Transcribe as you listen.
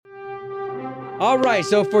All right,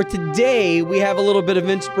 so for today, we have a little bit of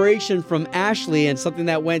inspiration from Ashley and something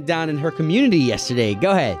that went down in her community yesterday. Go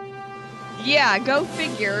ahead. Yeah, go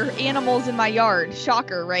figure. Animals in my yard.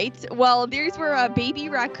 Shocker, right? Well, these were baby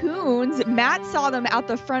raccoons. Matt saw them out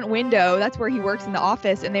the front window. That's where he works in the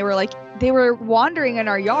office. And they were wandering in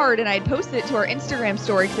our yard. And I had posted it to our Instagram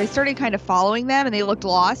story because I started kind of following them and they looked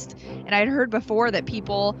lost. And I'd heard before that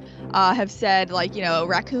people have said,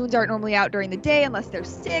 raccoons aren't normally out during the day unless they're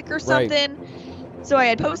sick or something. Right. So I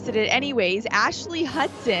had posted it anyways. Ashley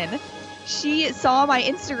Hudson, she saw my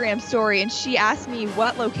Instagram story and she asked me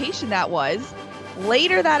what location that was.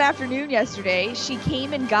 Later that afternoon yesterday, she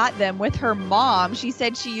came and got them with her mom. She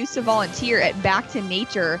said she used to volunteer at Back to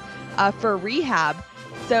Nature for rehab.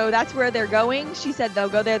 So that's where they're going. She said they'll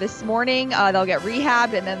go there this morning. They'll get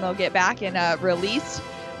rehabbed and then they'll get back and released.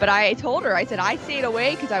 But I told her, I said I stayed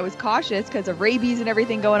away because I was cautious because of rabies and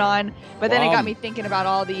everything going on. But then it got me thinking about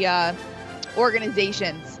all the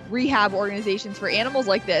rehab organizations for animals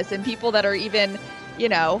like this, and people that are even,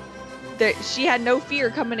 she had no fear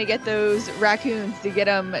coming to get those raccoons to get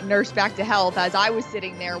them nursed back to health. As I was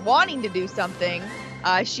sitting there wanting to do something,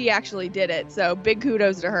 she actually did it. So big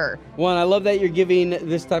kudos to her. Well, and I love that you're giving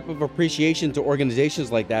this type of appreciation to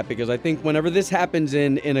organizations like that, because I think whenever this happens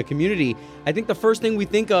in a community, I think the first thing we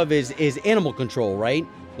think of is animal control, right?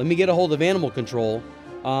 Let me get a hold of animal control.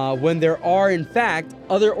 When there are, in fact,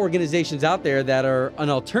 other organizations out there that are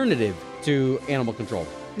an alternative to animal control.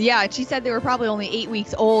 Yeah, she said they were probably only 8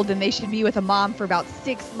 weeks old and they should be with a mom for about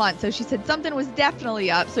 6 months. So she said something was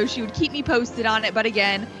definitely up. So she would keep me posted on it. But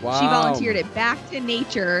again, She volunteered at Back to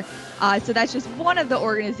Nature. So that's just one of the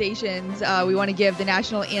organizations we want to give the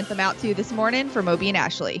national anthem out to this morning from Obie and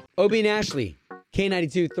Ashley. Obie and Ashley.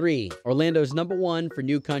 K92.3, Orlando's #1 for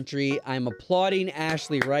New Country. I'm applauding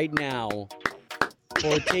Ashley right now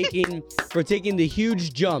for taking the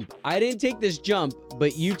huge jump. I didn't take this jump,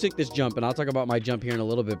 but you took this jump, and I'll talk about my jump here in a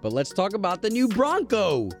little bit. But let's talk about the new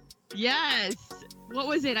Bronco. Yes. What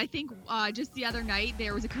was it? I think just the other night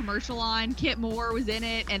there was a commercial on. Kit Moore was in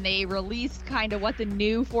it, and they released kind of what the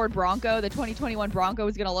new Ford Bronco, the 2021 Bronco,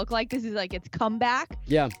 was going to look like. This is like its comeback.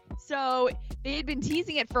 Yeah. So they had been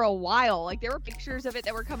teasing it for a while. Like, there were pictures of it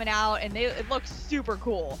that were coming out, and it looked super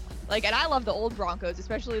cool. Like, and I love the old Broncos,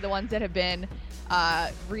 especially the ones that have been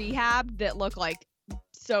rehabbed that look like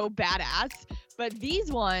so badass. But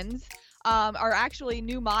these ones are actually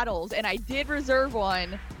new models, and I did reserve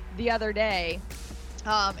one the other day.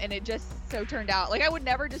 And it just so turned out, like, I would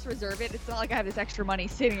never just reserve it. It's not like I have this extra money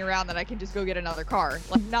sitting around that I can just go get another car.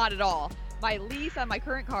 Like, not at all. My lease on my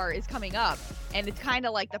current car is coming up, and it's kind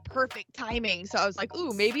of like the perfect timing. So I was like,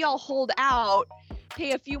 ooh, maybe I'll hold out,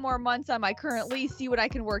 pay a few more months on my current lease, see what I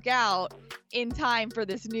can work out in time for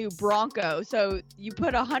this new Bronco. So you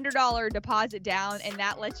put $100 deposit down, and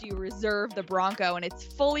that lets you reserve the Bronco, and it's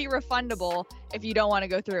fully refundable if you don't want to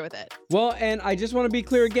go through with it. Well, and I just want to be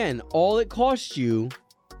clear again. All it cost you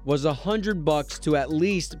was $100 to at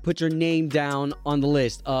least put your name down on the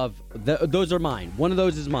list of those are mine. One of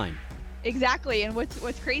those is mine. Exactly. And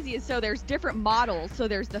what's crazy is, so there's different models. So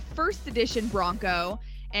there's the first edition Bronco,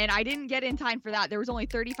 and I didn't get in time for that. There was only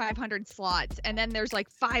 3,500 slots. And then there's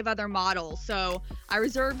like 5 other models. So I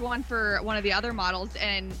reserved one for one of the other models.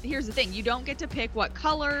 And here's the thing. You don't get to pick what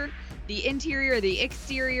color, the interior, the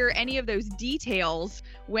exterior, any of those details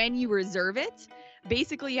when you reserve it.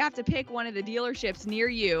 Basically, you have to pick one of the dealerships near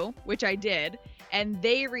you, which I did, and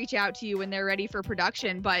they reach out to you when they're ready for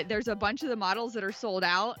production. But there's a bunch of the models that are sold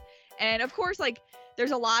out. And of course, like, there's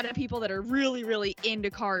a lot of people that are really, really into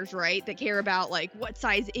cars, right? That care about like what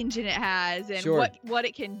size engine it has and Sure. what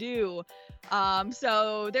it can do.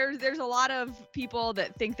 So there's a lot of people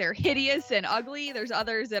that think they're hideous and ugly. There's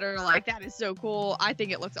others that are like, that is so cool. I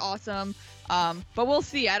think it looks awesome. But we'll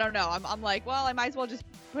see. I don't know. I'm like, well, I might as well just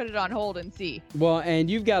put it on hold and see. Well, and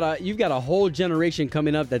you've got a whole generation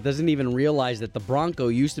coming up that doesn't even realize that the Bronco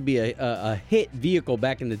used to be a hit vehicle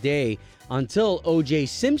back in the day until O.J.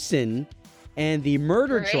 Simpson and the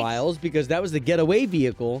murder trials, because that was the getaway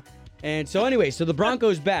vehicle. And so anyway, so the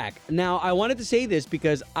Bronco's back. Now, I wanted to say this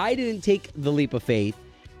because I didn't take the leap of faith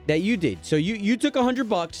that you did. So you took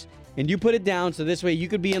 $100 and you put it down so this way you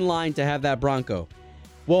could be in line to have that Bronco.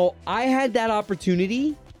 Well, I had that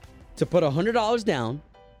opportunity to put $100 down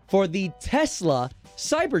for the Tesla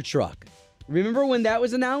Cybertruck. Remember when that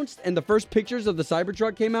was announced and the first pictures of the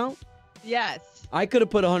Cybertruck came out? Yes. I could have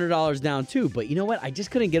put $100 down too, but you know what? I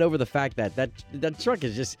just couldn't get over the fact that truck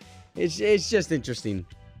is just, it's just interesting.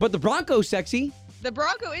 But the Bronco's sexy. The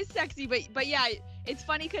Bronco is sexy, but yeah, it's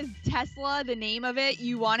funny because Tesla, the name of it,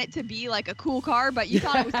 you want it to be like a cool car, but you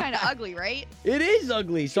thought it was kind of ugly, right? It is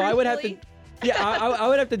ugly. So I would have to, Yeah, I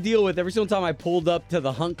would have to deal with every single time I pulled up to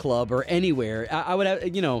the hunt club or anywhere. I would have,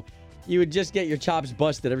 you would just get your chops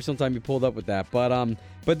busted every single time you pulled up with that.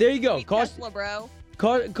 But there you go. Tesla, bro.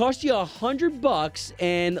 Cost you $100,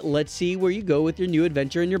 and let's see where you go with your new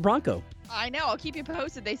adventure in your Bronco. I know. I'll keep you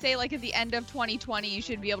posted. They say like at the end of 2020, you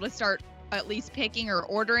should be able to start at least picking or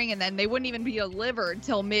ordering, and then they wouldn't even be delivered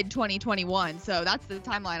until mid-2021. So that's the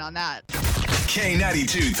timeline on that.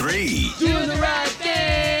 K92-3. Doing the right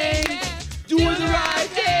thing. Doing the right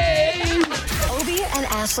thing. Obie and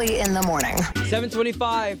Ashley in the morning.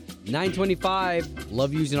 725, 925.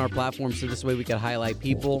 Love using our platform so this way we can highlight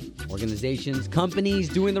people, organizations, companies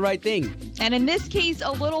doing the right thing. And in this case,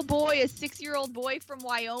 a little boy, a 6-year-old boy from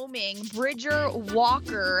Wyoming, Bridger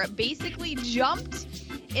Walker, basically jumped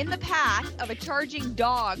in the path of a charging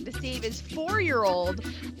dog to save his 4-year-old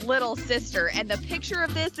little sister. And the picture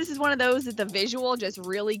of this is one of those that the visual just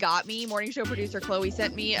really got me. Morning show producer Chloe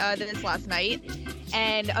sent me this last night.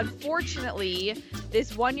 And unfortunately,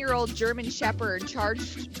 this 1-year-old German Shepherd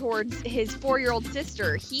charged towards his 4-year-old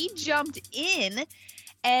sister. He jumped in,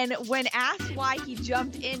 and when asked why he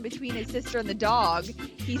jumped in between his sister and the dog,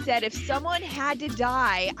 he said, "If someone had to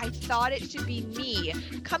die, I thought it should be me."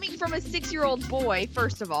 Coming from a 6-year-old boy,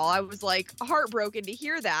 first of all, I was like heartbroken to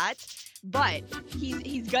hear that. But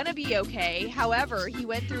he's gonna be okay. However, he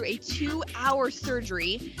went through a 2-hour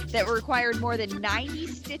surgery that required more than 90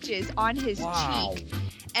 stitches on his cheek.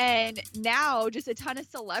 And now just a ton of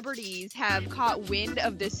celebrities have caught wind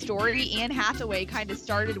of this story. Anne Hathaway kind of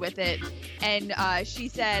started with it. And she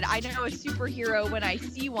said, "I know a superhero when I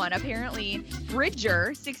see one." Apparently,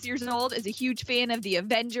 Bridger, 6 years old, is a huge fan of the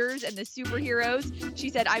Avengers and the superheroes.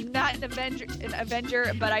 She said, "I'm not an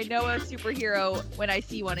Avenger, but I know a superhero when I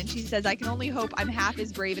see one." And she says, "I can only hope I'm half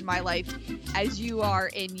as brave in my life as you are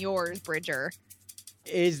in yours, Bridger."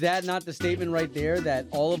 Is that not the statement right there that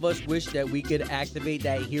all of us wish that we could activate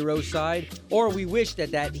that hero side, or we wish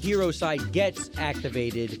that hero side gets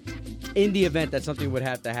activated in the event that something would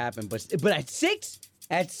have to happen? But at six,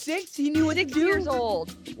 he knew what to do. 6 years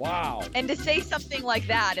old. Wow. And to say something like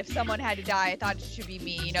that, if someone had to die, I thought it should be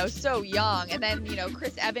me, so young. And then,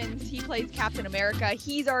 Chris Evans, he plays Captain America.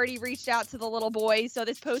 He's already reached out to the little boy. So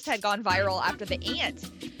this post had gone viral after the aunt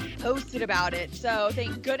posted about it. So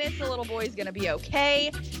thank goodness the little boy is going to be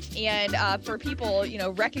okay. And for people,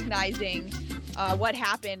 recognizing what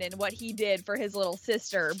happened and what he did for his little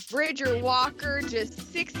sister. Bridger Walker,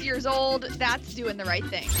 just 6 years old. That's doing the right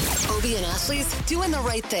thing. Obie and Ashley's Doing the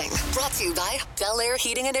Right Thing. Brought to you by Bel Air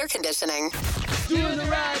Heating and Air Conditioning. Doing the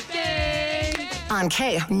right thing. On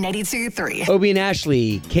K92-3. Obie and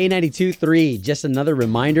Ashley, K92-3. Just another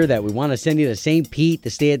reminder that we want to send you to St. Pete to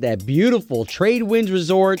stay at that beautiful Trade Winds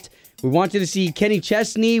Resort. We want you to see Kenny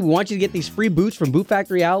Chesney. We want you to get these free boots from Boot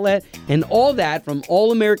Factory Outlet and all that from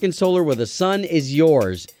All American Solar, where the sun is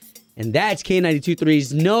yours. And that's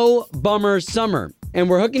K92-3's No Bummer Summer. And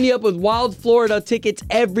we're hooking you up with Wild Florida tickets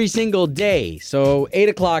every single day. So 8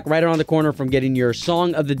 o'clock, right around the corner from getting your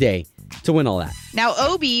song of the day to win all that. Now,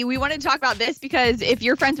 Obie, we want to talk about this because if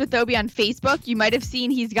you're friends with Obie on Facebook, you might have seen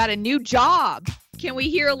he's got a new job. Can we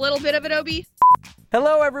hear a little bit of it, Obie?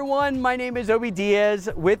 Hello, everyone. My name is Obie Diaz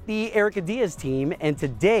with the Erica Diaz team. And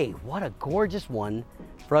today, what a gorgeous one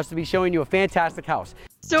for us to be showing you a fantastic house.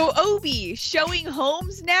 So, Obie, showing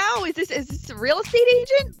homes now? Is this a real estate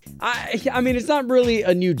agent? I mean, it's not really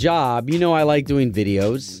a new job. I like doing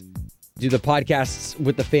videos, do the podcasts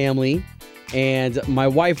with the family. And my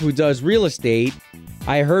wife, who does real estate,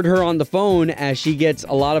 I heard her on the phone as she gets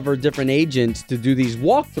a lot of her different agents to do these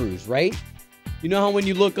walkthroughs, right? You know how when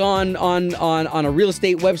you look on a real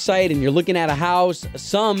estate website and you're looking at a house,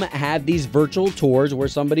 some have these virtual tours where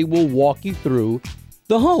somebody will walk you through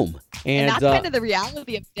the home. And that's kind of the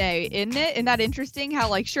reality of today, isn't it? Isn't that interesting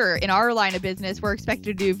how, sure, in our line of business, we're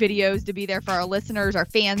expected to do videos to be there for our listeners, our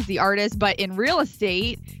fans, the artists. But in real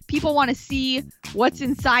estate, people want to see what's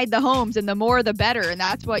inside the homes, and the more the better. And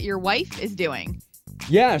that's what your wife is doing.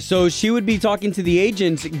 Yeah, so she would be talking to the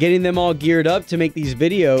agents, getting them all geared up to make these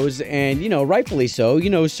videos. And, rightfully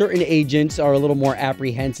so. Certain agents are a little more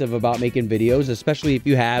apprehensive about making videos, especially if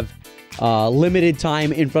you have limited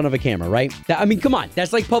time in front of a camera, right? Come on.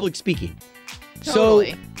 That's like public speaking.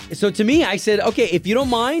 Totally. So to me, I said, okay, if you don't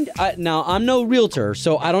mind, now I'm no realtor,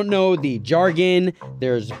 so I don't know the jargon.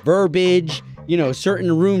 There's verbiage.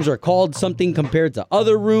 Certain rooms are called something compared to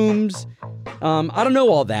other rooms. I don't know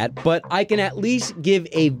all that, but I can at least give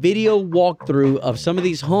a video walkthrough of some of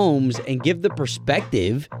these homes and give the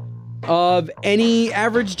perspective of any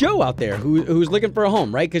average Joe out there who's looking for a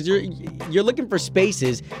home, right? Because you're looking for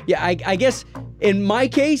spaces. Yeah, I guess in my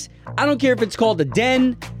case, I don't care if it's called a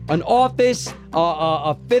den, an office,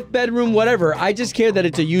 a fifth bedroom, whatever. I just care that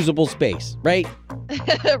it's a usable space, right?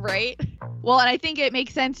 Right? Well, and I think it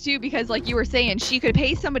makes sense too because like you were saying, she could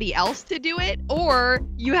pay somebody else to do it, or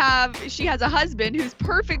she has a husband who's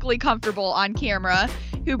perfectly comfortable on camera,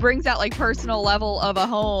 who brings out like personal level of a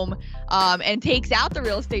home and takes out the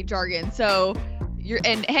real estate jargon. So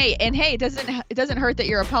it doesn't hurt that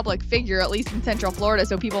you're a public figure, at least in Central Florida,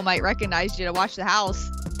 so people might recognize you to watch the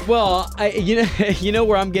house. Well, you know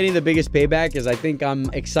where I'm getting the biggest payback is I think I'm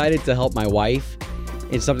excited to help my wife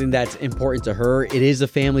in something that's important to her. It is a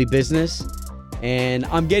family business, and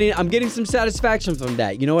I'm getting some satisfaction from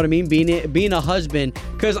that. You know what I mean? Being a husband,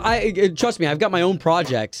 because trust me, I've got my own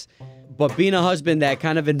projects, but being a husband that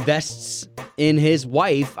kind of invests in his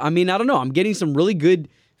wife, I mean, I don't know, I'm getting some really good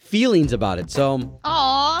feelings about it. So,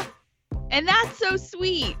 aw, and that's so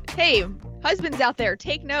sweet. Hey, husbands out there,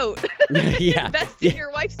 take note. Yeah. Invest in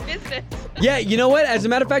your wife's business. Yeah, you know what? As a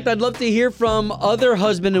matter of fact, I'd love to hear from other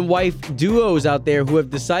husband and wife duos out there who have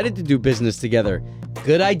decided to do business together.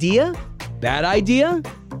 Good idea? Bad idea?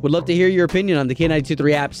 Would love to hear your opinion on the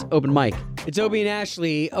K92.3 app's open mic. It's Obie and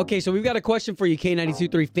Ashley. Okay, so we've got a question for you,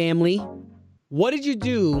 K92.3 family. What did you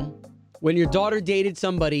do when your daughter dated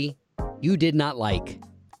somebody you did not like?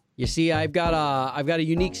 You see, I've got a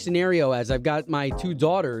unique scenario as I've got my two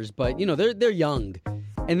daughters, but you know, they're young.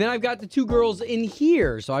 And then I've got the two girls in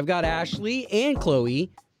here. So I've got Ashley and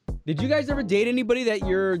Chloe. Did you guys ever date anybody that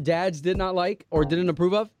your dads did not like or didn't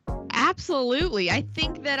approve of? Absolutely. I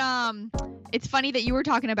think that it's funny that you were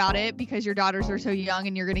talking about it because your daughters are so young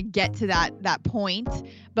and you're going to get to that point.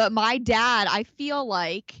 But my dad, I feel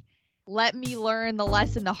like, let me learn the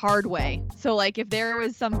lesson the hard way. So like if there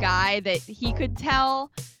was some guy that he could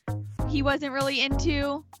tell he wasn't really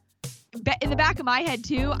into, in the back of my head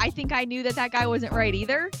too, I think I knew that guy wasn't right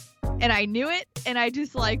either, and I knew it, and I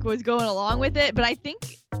just like was going along with it. But I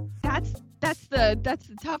think that's the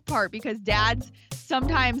tough part, because dads,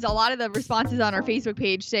 sometimes a lot of the responses on our Facebook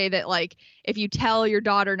page say that like if you tell your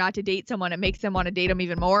daughter not to date someone, it makes them want to date them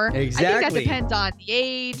even more. Exactly. I think that depends on the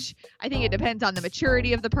age. I think it depends on the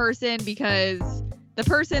maturity of the person, because the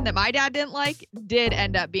person that my dad didn't like did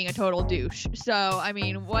end up being a total douche. So, I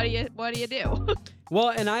mean, what do you do? Well,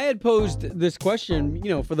 and I had posed this question, you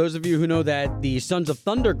know, for those of you who know that the Sons of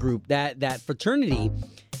Thunder group, that fraternity,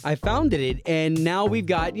 I founded it, and now we've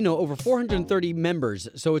got, you know, over 430 members.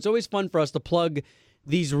 So it's always fun for us to plug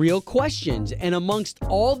these real questions. And amongst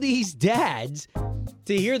all these dads,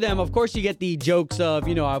 to hear them, of course, you get the jokes of,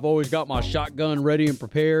 you know, I've always got my shotgun ready and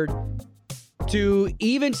prepared, to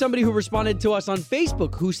even somebody who responded to us on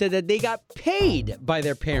Facebook who said that they got paid by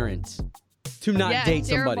their parents to not date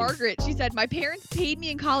Sarah somebody. Margaret, she said, my parents paid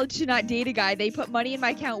me in college to not date a guy. They put money in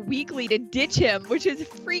my account weekly to ditch him, which is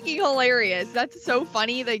freaking hilarious. That's so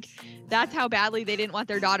funny. Like, that's how badly they didn't want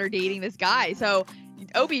their daughter dating this guy. So,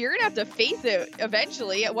 Obie, you're going to have to face it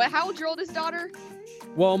eventually. How old's your oldest daughter?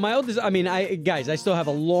 Well, my oldest, I still have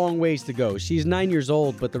a long ways to go. She's 9 years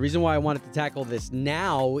old, but the reason why I wanted to tackle this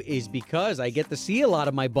now is because I get to see a lot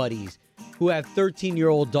of my buddies who have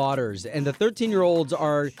 13-year-old daughters. And the 13-year-olds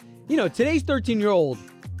are, you know, today's 13-year-old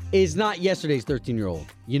is not yesterday's 13-year-old,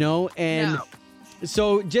 you know? And No.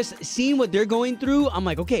 So just seeing what they're going through, I'm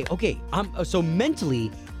like, okay. So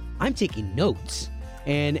mentally, I'm taking notes.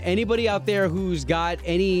 And anybody out there who's got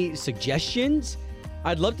any suggestions,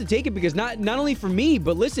 I'd love to take it, because not only for me,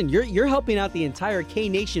 but listen, you're helping out the entire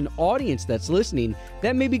K-Nation audience that's listening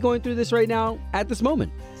that may be going through this right now at this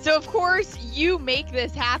moment. So, of course, you make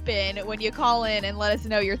this happen when you call in and let us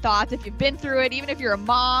know your thoughts. If you've been through it, even if you're a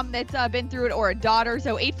mom that's been through it, or a daughter.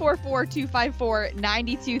 So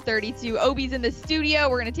 844-254-9232. Obie's in the studio.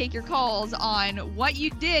 We're going to take your calls on what you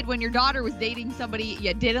did when your daughter was dating somebody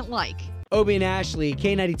you didn't like. Obie and Ashley,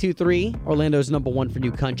 K92.3, Orlando's #1 for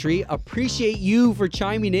new country. Appreciate you for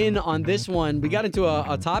chiming in on this one. We got into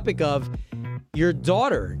a topic of your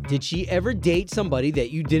daughter. Did she ever date somebody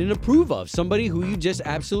that you didn't approve of? Somebody who you just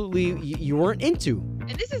absolutely, you weren't into?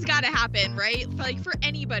 And this has got to happen, right? Like, for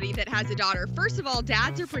anybody that has a daughter. First of all,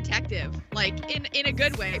 dads are protective, like in a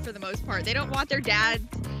good way for the most part. They don't want their dads,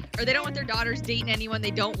 or they don't want their daughters dating anyone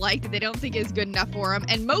they don't like, that they don't think is good enough for them.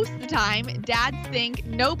 And most of the time, dads think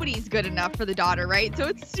nobody's good enough for the daughter, right? So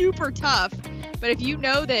it's super tough. But if you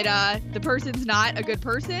know that the person's not a good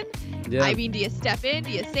person, Yeah. I mean, do you step in?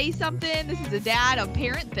 Do you say something? This is a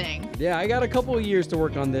parent thing. Yeah, I got a couple of years to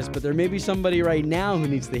work on this, but there may be somebody right now who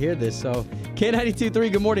needs to hear this. So,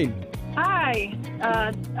 K92.3, good morning. Hi.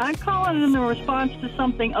 I'm calling in response to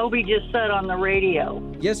something Obie just said on the radio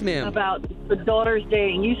Yes, ma'am. about the daughters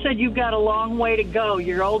dating. You said you've got a long way to go.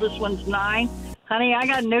 Your oldest one's 9. Honey, I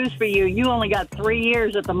got news for you. You only got 3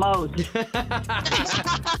 years at the most.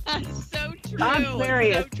 I'm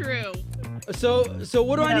serious. So true. So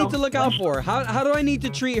what do I need to look out for? How do I need to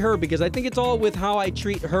treat her? Because I think it's all with how I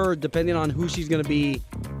treat her, depending on who she's going to be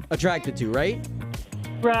attracted to, right?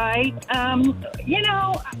 Right. You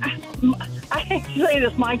know, I hate to say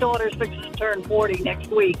this. My daughter's fixing to turn 40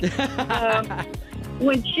 next week.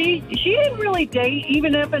 When she didn't really date,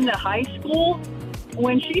 even up into high school.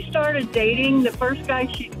 When she started dating, the first guy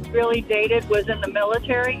she really dated was in the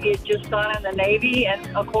military. He had just gone in the Navy,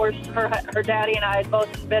 and of course, her daddy and I had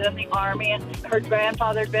both been in the Army, and her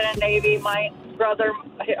grandfather had been in the Navy. My brother,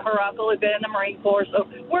 her uncle, had been in the Marine Corps. So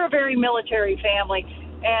we're a very military family.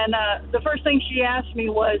 And the first thing she asked me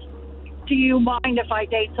was, "Do you mind if I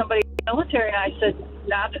date somebody in the military?" And I said,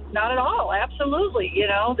 "Not at all. Absolutely. You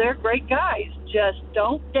know, they're great guys. Just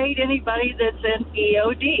don't date anybody that's in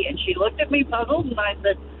EOD." And she looked at me puzzled, and I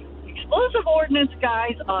said, "Explosive ordnance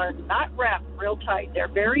guys are not wrapped real tight. They're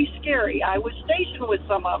very scary. I was stationed with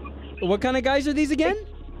some of them." What kind of guys are these again?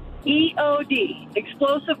 EOD,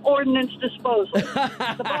 explosive ordnance disposal.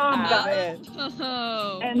 The bomb guys.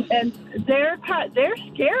 Oh. And they're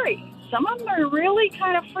scary. Some of them are really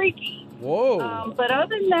kind of freaky. Whoa. But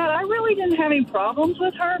other than that, I really didn't have any problems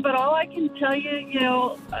with her. But all I can tell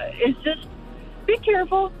you, is just be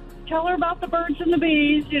careful. Tell her about the birds and the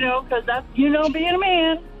bees, because that's, being a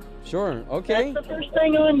man. Sure. Okay. That's the first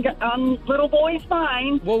thing on little boys'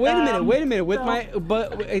 mind. Well, wait a minute.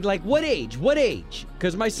 What age? What age?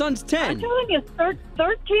 Because my son's 10. I'm telling you,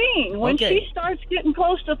 13. When she starts getting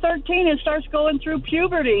close to 13 and starts going through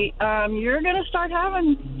puberty, you're going to start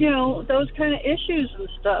having, those kind of issues and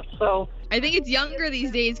stuff. So I think it's younger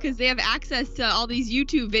these days because they have access to all these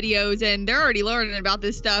YouTube videos and they're already learning about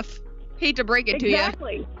this stuff. Hate to break it to you.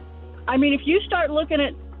 Exactly. I mean, if you start looking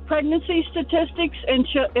at pregnancy statistics and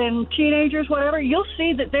teenagers, whatever, you'll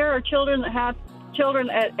see that there are children that have children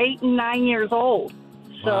at 8 and 9 years old.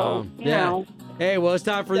 So, you know. Hey, well, it's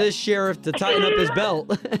time for this sheriff to tighten up his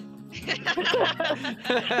belt.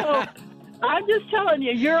 So, I'm just telling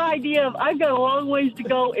you, your idea of "I've got a long ways to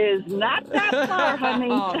go" is not that far, honey.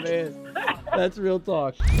 Oh, man. That's real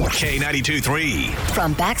talk. K92.3.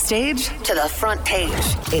 From backstage to the front page,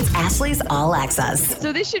 it's Ashley's All Access.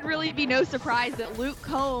 So this should really be no surprise that Luke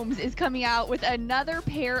Combs is coming out with another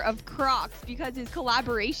pair of Crocs because his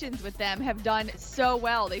collaborations with them have done so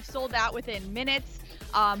well. They've sold out within minutes.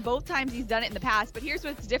 Both times he's done it in the past. But here's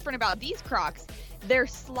what's different about these Crocs. They're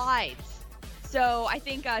slides. So I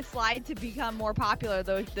think slides have become more popular.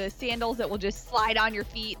 The sandals that will just slide on your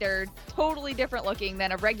feet, they're totally different looking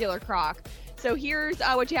than a regular Croc. So here's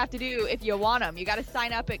what you have to do if you want them. You got to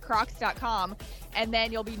sign up at crocs.com, and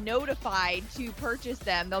then you'll be notified to purchase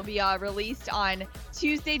them. They'll be released on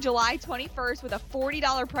Tuesday, July 21st with a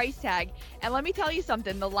 $40 price tag. And let me tell you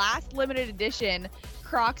something. The last limited edition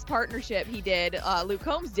Crocs partnership he did, Luke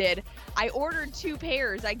Combs did, I ordered 2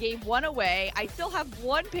 pairs. I gave one away. I still have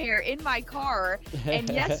 1 pair in my car, and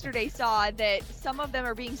yesterday saw that some of them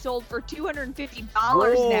are being sold for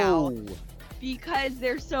 $250 now because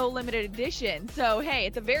they're so limited edition. So, hey,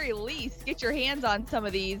 at the very least, get your hands on some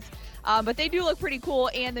of these. But they do look pretty cool,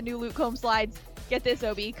 and the new Luke Combs slides, get this,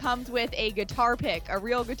 Obi, comes with a guitar pick, a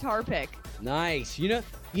real guitar pick. Nice. You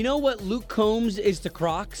know what Luke Combs is to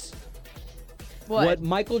Crocs? What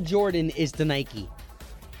Michael Jordan is to Nike.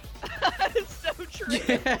 That's so true.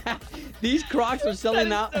 These Crocs are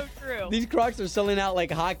selling out. So true. These Crocs are selling out like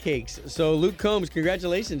hotcakes. So Luke Combs,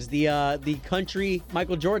 congratulations, the country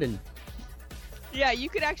Michael Jordan. Yeah, you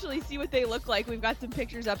could actually see what they look like. We've got some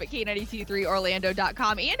pictures up at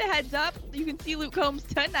K923Orlando.com. And a heads up, you can see Luke Combs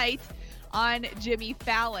tonight on Jimmy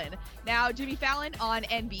Fallon. Now, Jimmy Fallon on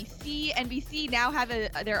NBC. NBC now have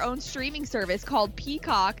their own streaming service called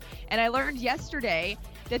Peacock. And I learned yesterday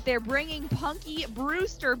that they're bringing Punky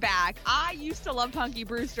Brewster back. I used to love Punky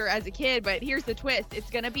Brewster as a kid, but here's the twist. It's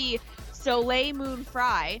going to be Soleil Moon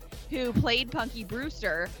Frye, who played Punky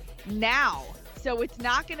Brewster, now. So it's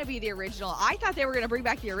not going to be the original. I thought they were going to bring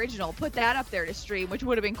back the original, put that up there to stream, which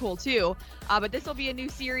would have been cool too. But this will be a new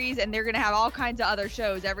series, and they're going to have all kinds of other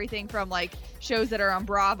shows, everything from like shows that are on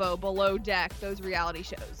Bravo, Below Deck, those reality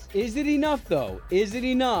shows. Is it enough, though? Is it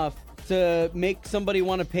enough to make somebody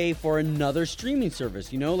want to pay for another streaming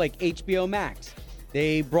service? Like HBO Max.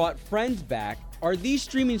 They brought Friends back. Are these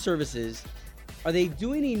streaming services, are they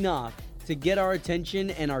doing enough to get our attention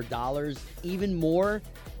and our dollars even more?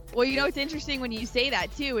 Well, it's interesting when you say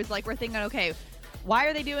that, too, is like we're thinking, okay, why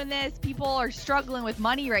are they doing this? People are struggling with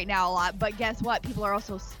money right now a lot, but guess what? People are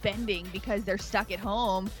also spending because they're stuck at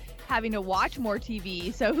home having to watch more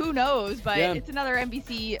TV. So who knows? But It's another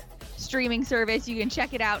NBC streaming service. You can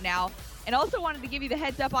check it out now. And also wanted to give you the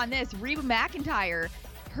heads up on this. Reba McEntire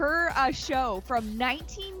her show from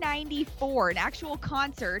 1994, an actual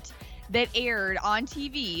concert that aired on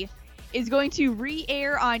TV, is going to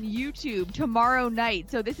re-air on YouTube tomorrow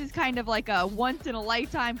night. So this is kind of like a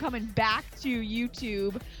once-in-a-lifetime coming back to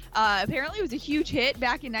YouTube. Apparently it was a huge hit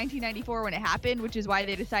back in 1994 when it happened, which is why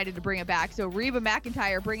they decided to bring it back. So Reba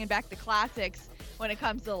McEntire bringing back the classics when it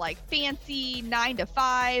comes to like Fancy, 9 to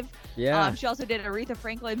 5. Yeah. She also did Aretha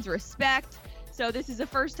Franklin's Respect. So this is the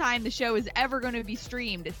first time the show is ever going to be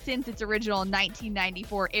streamed since its original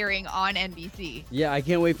 1994 airing on NBC. Yeah, I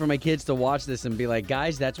can't wait for my kids to watch this and be like,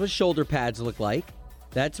 guys, that's what shoulder pads look like.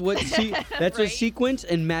 That's what that's what Right? sequence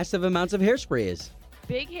and massive amounts of hairspray is.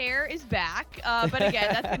 Big Hair is back. But again,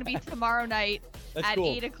 that's going to be tomorrow night That's at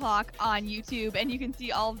cool. 8 o'clock on YouTube. And you can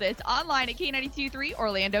see all of this online at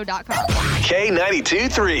K923Orlando.com.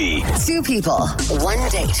 K92 3. Two people, one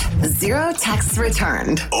date, zero texts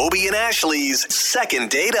returned. Obie and Ashley's second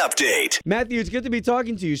date update. Matthew, it's good to be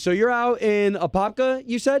talking to you. So you're out in Apopka,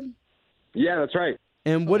 you said? Yeah, that's right.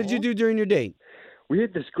 And what did you do during your date? We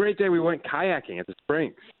had this great day. We went kayaking at the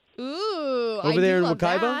Springs. Ooh, Over there in love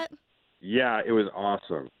Wekiva? that. Yeah, it was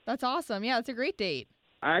awesome. That's awesome. Yeah, it's a great date.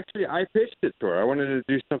 I pitched it to her. I wanted to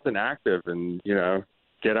do something active and,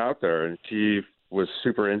 get out there. And she was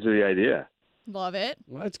super into the idea. Love it.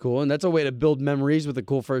 Well, that's cool. And that's a way to build memories with a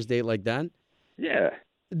cool first date like that. Yeah,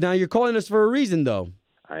 Now you're calling us for a reason, though.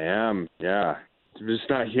 I am. Yeah. I'm just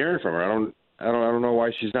not hearing from her. I don't know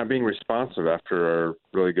why she's not being responsive after a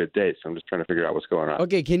really good date. So I'm just trying to figure out what's going on.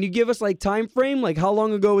 Okay, can you give us like time frame? Like how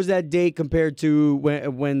long ago was that date compared to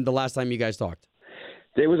when the last time you guys talked?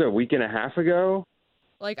 It was a week and a half ago.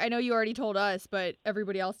 Like, I know you already told us, but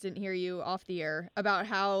everybody else didn't hear you off the air about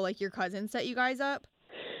how, like, your cousin set you guys up.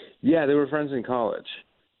 Yeah, they were friends in college.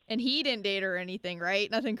 And he didn't date her or anything,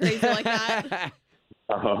 right? Nothing crazy like that.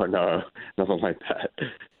 Oh, no, nothing like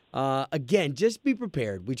that. Again, just be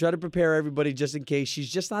prepared. We try to prepare everybody just in case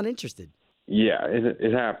she's just not interested. Yeah,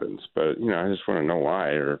 it happens. But, I just want to know why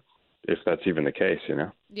or if that's even the case,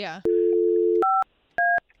 Yeah.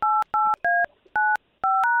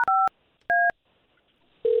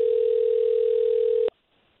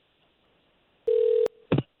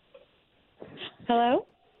 Hello?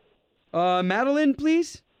 Madeline,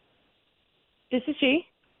 please? This is she.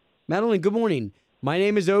 Madeline, good morning. My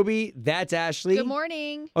name is Obie. That's Ashley. Good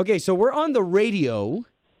morning. Okay, so we're on the radio,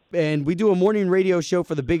 and we do a morning radio show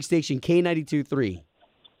for the big station K92.3.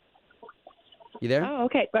 You there? Oh,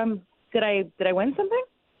 okay. Did I win something?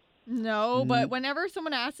 No, but whenever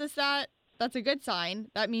someone asks us that, that's a good sign.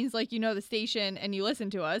 That means, like, you know the station and you listen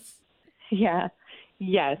to us. Yeah.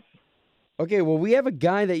 Yes. Okay, well, we have a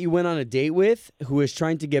guy that you went on a date with who is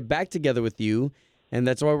trying to get back together with you, and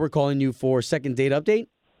that's why we're calling you for second date update.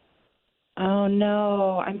 Oh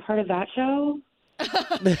no, I'm part of that show.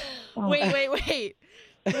 Oh. Wait.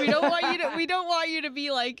 We don't want you to be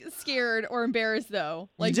like scared or embarrassed though.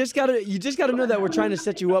 Like you just gotta know that we're trying to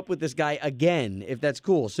set you up with this guy again, if that's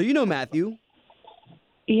cool. So you know Matthew.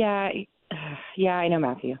 Yeah. Yeah, I know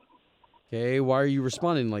Matthew. Okay, why are you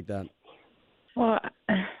responding like that? Well,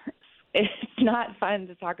 it's not fun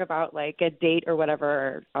to talk about like a date or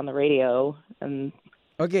whatever on the radio, and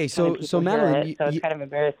Okay, so people hear Madeline, it, so it's kind of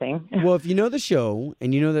embarrassing. well, if you know the show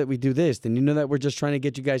and you know that we do this, then you know that we're just trying to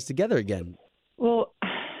get you guys together again. Well,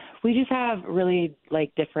 we just have really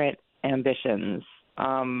like different ambitions.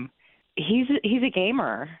 He's a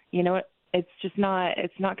gamer. It's just not.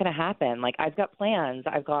 It's not going to happen. Like I've got plans.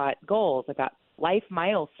 I've got goals. I've got life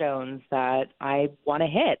milestones that I want to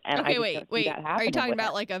hit. And okay, I wait. just don't see that Are you happening talking with about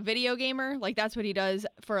him. like a video gamer? Like that's what he does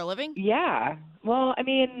for a living? Yeah. Well, I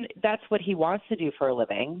mean, that's what he wants to do for a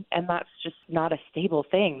living, and that's just not a stable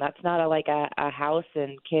thing. That's not a house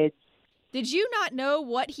and kids. Did you not know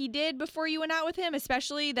what he did before you went out with him,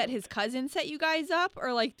 especially that his cousin set you guys up?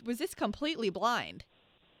 Or like was this completely blind?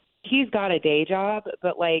 He's got a day job,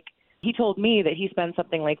 but like he told me that he spends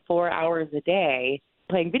something like 4 hours a day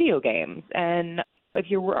playing video games. And if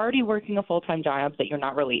you're already working a full-time job that you're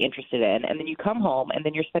not really interested in, and then you come home and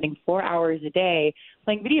then you're spending 4 hours a day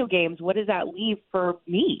playing video games, what does that leave for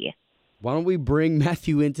me? Why don't we bring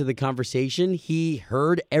Matthew into the conversation? He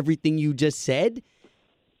heard everything you just said.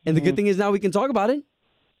 And the good thing is now we can talk about it.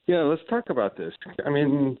 Yeah, let's talk about this. I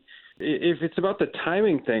mean, if it's about the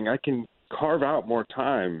timing thing, I can carve out more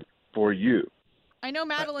time for you. I know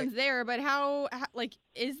Madeline's there, but how like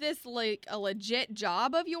is this like a legit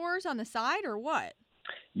job of yours on the side or what?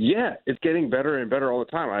 Yeah, it's getting better and better all the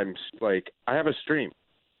time. I have a stream.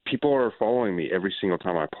 People are following me every single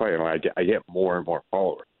time I play, and I get more and more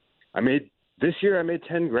followers. This year I made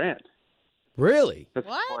 $10,000. Really? That's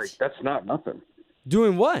What? that's not nothing.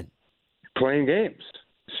 Doing what? Playing games,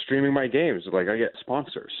 streaming my games. Like, I get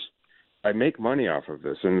sponsors. I make money off of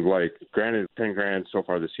this. And, like, granted, $10,000 so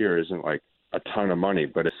far this year isn't, like, a ton of money,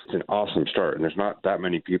 but it's an awesome start. And there's not that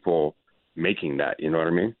many people making that. You know what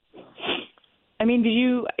I mean? I mean, did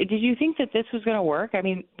you think that this was going to work? I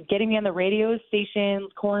mean, getting me on the radio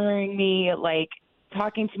stations, cornering me, like,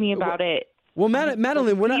 talking to me about it. Well,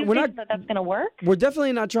 Madeline, we're not. That's going to work. We're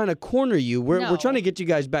definitely not trying to corner you. We're trying to get you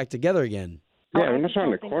guys back together again. Yeah, I'm not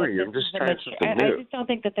trying to corner you. I'm just trying something new. I just don't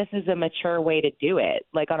think that this is a mature way to do it,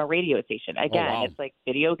 like on a radio station. Again, It's like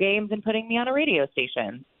video games and putting me on a radio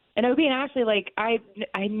station. And Obie and Ashley, like, I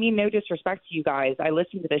mean no disrespect to you guys. I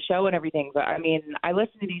listen to the show and everything, but I mean, I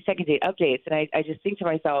listen to these second date updates, and I just think to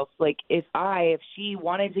myself, like, if she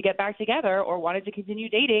wanted to get back together or wanted to continue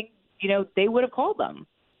dating, you know, they would have called them.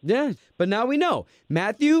 Yeah, but now we know.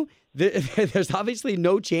 Matthew, there's obviously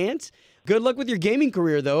no chance. Good luck with your gaming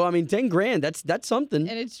career, though. I mean, $10,000, that's something.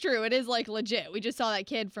 And it's true. It is, like, legit. We just saw that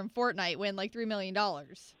kid from Fortnite win, like, $3 million.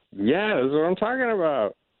 Yeah, that's what I'm talking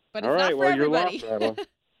about. But it's not for everybody. You're lost,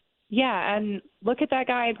 Yeah, and look at that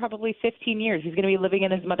guy in probably 15 years. He's going to be living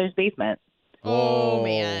in his mother's basement. Oh,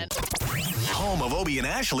 man. Home of Obie and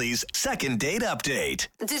Ashley's second date update.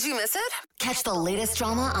 Did you miss it? Catch the latest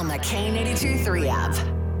drama on the K82-3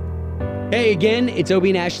 app. Hey, again, it's Obie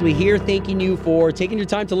and Ashley here, thanking you for taking your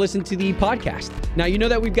time to listen to the podcast. Now, you know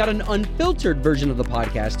that we've got an unfiltered version of the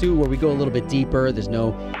podcast, too, where we go a little bit deeper. There's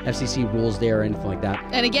no FCC rules there or anything like that.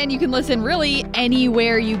 And again, you can listen really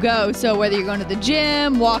anywhere you go. So whether you're going to the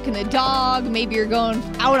gym, walking the dog, maybe you're going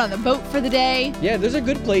out on the boat for the day. Yeah, those are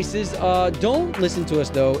good places. Don't listen to us,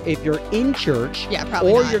 though, if you're in church. Yeah,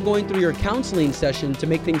 probably Or not. you're going through your counseling session to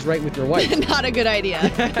make things right with your wife. Not a good idea.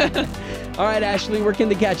 All right, Ashley, where can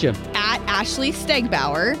they catch you? At Ashley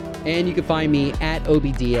Stegbauer. And you can find me at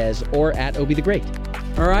Obie Diaz or at Obie the Great.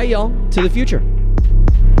 All right, y'all, to the future.